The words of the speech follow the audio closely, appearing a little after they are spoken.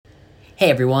Hey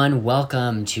everyone,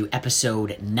 welcome to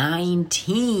episode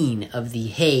 19 of the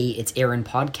Hey, It's Aaron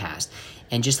podcast.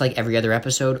 And just like every other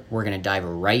episode, we're going to dive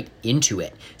right into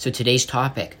it. So today's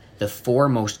topic, the 4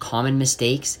 most common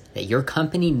mistakes that your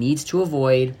company needs to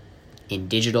avoid in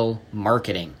digital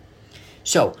marketing.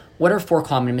 So what are 4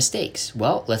 common mistakes?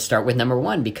 Well, let's start with number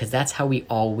 1 because that's how we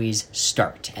always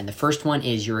start. And the first one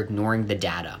is you're ignoring the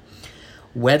data.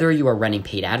 Whether you are running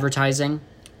paid advertising,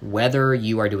 whether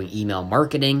you are doing email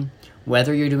marketing,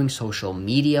 whether you're doing social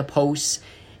media posts,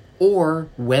 or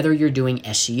whether you're doing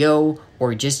SEO,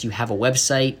 or just you have a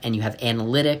website and you have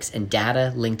analytics and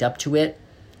data linked up to it,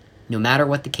 no matter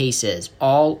what the case is,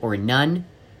 all or none,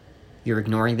 you're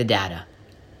ignoring the data.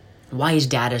 Why is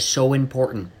data so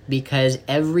important? Because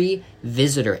every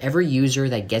visitor, every user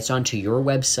that gets onto your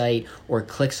website or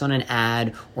clicks on an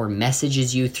ad or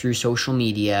messages you through social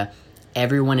media,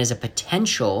 everyone is a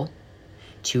potential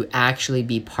to actually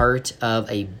be part of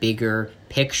a bigger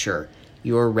picture,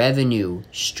 your revenue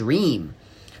stream.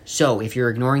 So if you're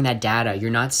ignoring that data,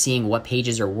 you're not seeing what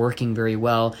pages are working very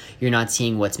well, you're not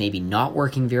seeing what's maybe not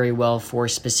working very well for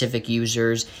specific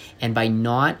users, and by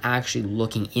not actually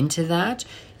looking into that,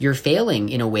 you're failing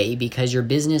in a way because your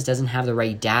business doesn't have the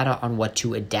right data on what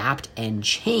to adapt and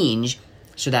change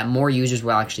so that more users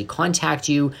will actually contact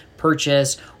you,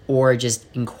 purchase, or just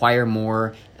inquire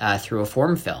more through a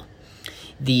form fill.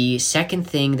 The second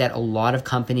thing that a lot of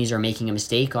companies are making a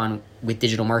mistake on with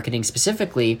digital marketing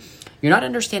specifically, you're not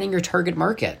understanding your target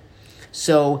market.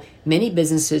 So many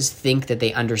businesses think that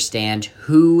they understand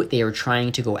who they are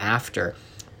trying to go after.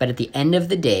 But at the end of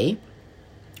the day,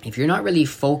 if you're not really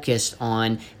focused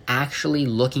on actually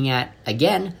looking at,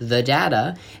 again, the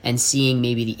data and seeing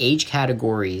maybe the age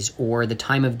categories or the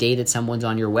time of day that someone's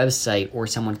on your website or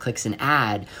someone clicks an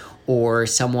ad or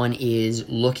someone is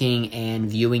looking and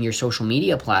viewing your social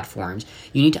media platforms,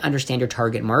 you need to understand your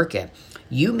target market.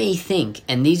 You may think,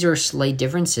 and these are slight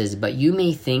differences, but you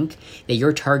may think that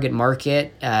your target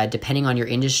market, depending on your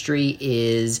industry,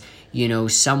 is,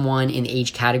 someone in the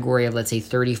age category of, let's say,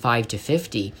 35 to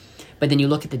 50. But then you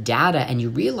look at the data and you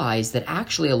realize that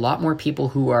actually a lot more people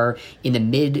who are in the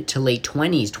mid to late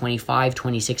 20s, 25,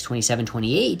 26, 27,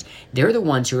 28, they're the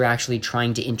ones who are actually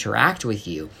trying to interact with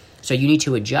you. So you need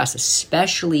to adjust,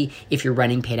 especially if you're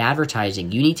running paid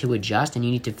advertising. You need to adjust and you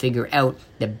need to figure out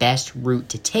the best route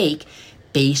to take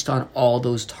based on all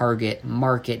those target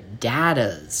market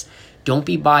datas. Don't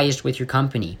be biased with your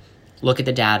company. Look at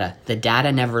the data. The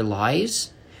data never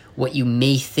lies. What you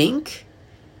may think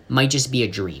might just be a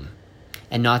dream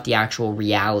and not the actual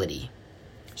reality.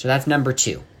 So that's number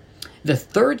 2. The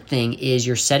third thing is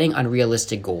you're setting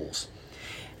unrealistic goals.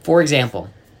 For example,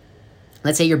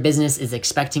 let's say your business is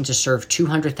expecting to serve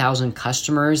 200,000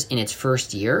 customers in its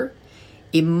first year.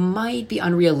 It might be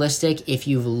unrealistic if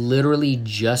you've literally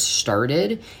just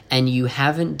started and you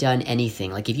haven't done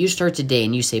anything. Like if you start today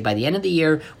and you say by the end of the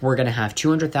year, we're going to have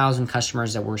 200,000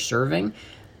 customers that we're serving,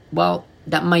 well,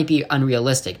 that might be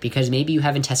unrealistic because maybe you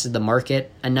haven't tested the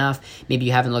market enough. Maybe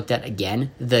you haven't looked at,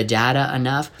 again, the data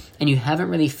enough, and you haven't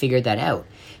really figured that out.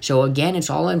 So again,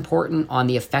 it's all important on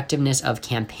the effectiveness of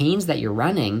campaigns that you're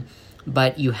running,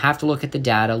 but you have to look at the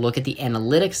data, look at the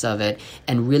analytics of it,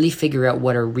 and really figure out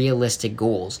what are realistic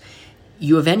goals.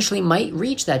 You eventually might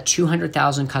reach that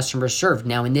 200,000 customers served.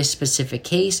 Now, in this specific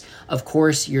case, of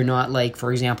course, you're not like,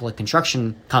 for example, a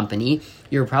construction company.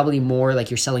 You're probably more like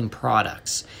you're selling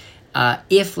products.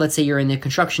 If, let's say, you're in the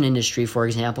construction industry, for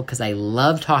example, because I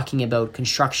love talking about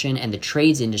construction and the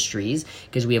trades industries,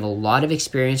 because we have a lot of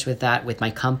experience with that with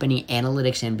my company,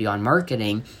 Analytics and Beyond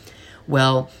Marketing.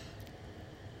 Well,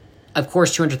 of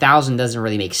course, 200,000 doesn't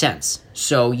really make sense.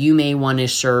 So you may want to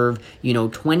serve,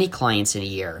 20 clients in a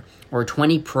year or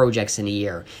 20 projects in a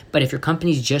year. But if your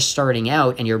company's just starting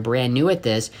out and you're brand new at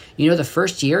this, the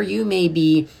first year you may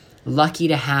be lucky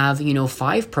to have,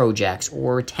 5 projects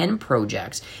or 10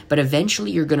 projects. But eventually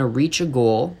you're going to reach a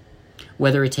goal,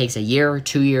 whether it takes a year,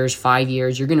 2 years, 5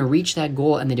 years, you're going to reach that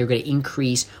goal and then you're going to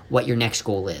increase what your next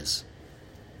goal is.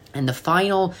 And the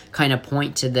final kind of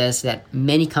point to this that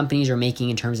many companies are making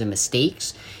in terms of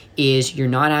mistakes is you're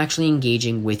not actually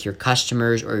engaging with your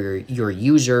customers or your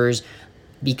users,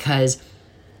 because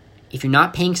if you're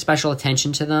not paying special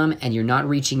attention to them and you're not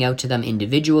reaching out to them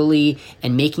individually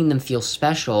and making them feel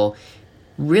special,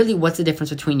 really what's the difference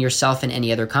between yourself and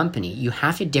any other company? You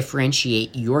have to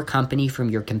differentiate your company from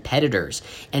your competitors.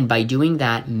 And by doing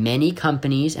that, many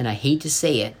companies, and I hate to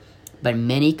say it, but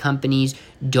many companies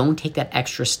don't take that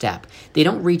extra step. They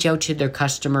don't reach out to their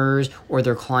customers or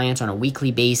their clients on a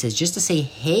weekly basis just to say,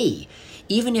 hey,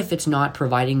 even if it's not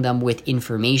providing them with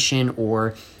information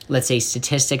or, let's say,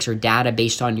 statistics or data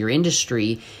based on your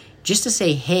industry, just to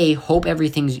say, hey, hope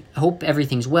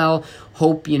everything's well,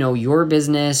 hope, your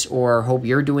business, or hope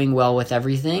you're doing well with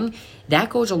everything, that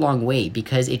goes a long way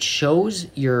because it shows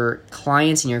your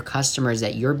clients and your customers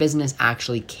that your business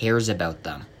actually cares about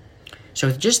them.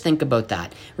 So just think about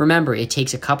that. Remember, it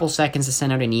takes a couple seconds to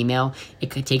send out an email. It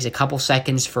takes a couple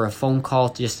seconds for a phone call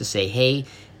just to say, hey.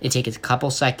 It takes a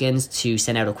couple seconds to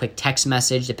send out a quick text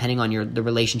message, depending on the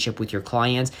relationship with your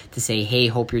clients, to say, hey,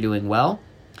 hope you're doing well.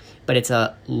 But it's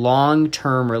a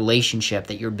long-term relationship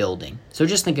that you're building. So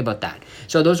just think about that.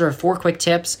 So those are 4 quick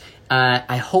tips.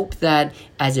 I hope that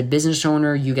as a business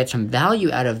owner, you get some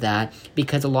value out of that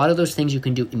because a lot of those things you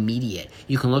can do immediate.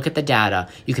 You can look at the data,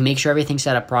 you can make sure everything's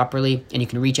set up properly, and you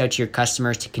can reach out to your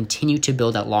customers to continue to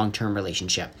build that long-term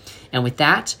relationship. And with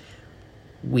that,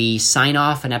 we sign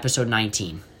off on episode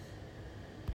 19.